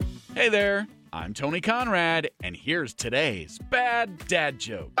Hey there, I'm Tony Conrad, and here's today's bad dad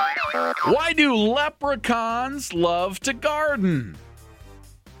joke. Why do leprechauns love to garden?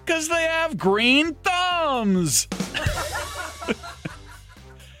 'Cause they have green thumbs.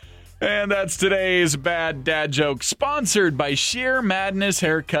 And that's today's bad dad joke, sponsored by Sheer Madness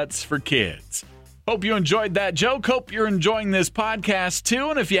Haircuts for Kids. Hope you enjoyed that joke. Hope you're enjoying this podcast too.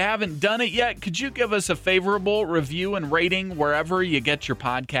 And if you haven't done it yet, could you give us a favorable review and rating wherever you get your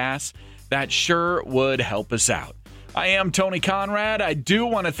podcasts? That sure would help us out. I am Tony Conrad. I do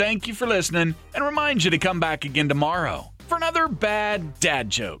want to thank you for listening and remind you to come back again tomorrow for another bad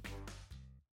dad joke.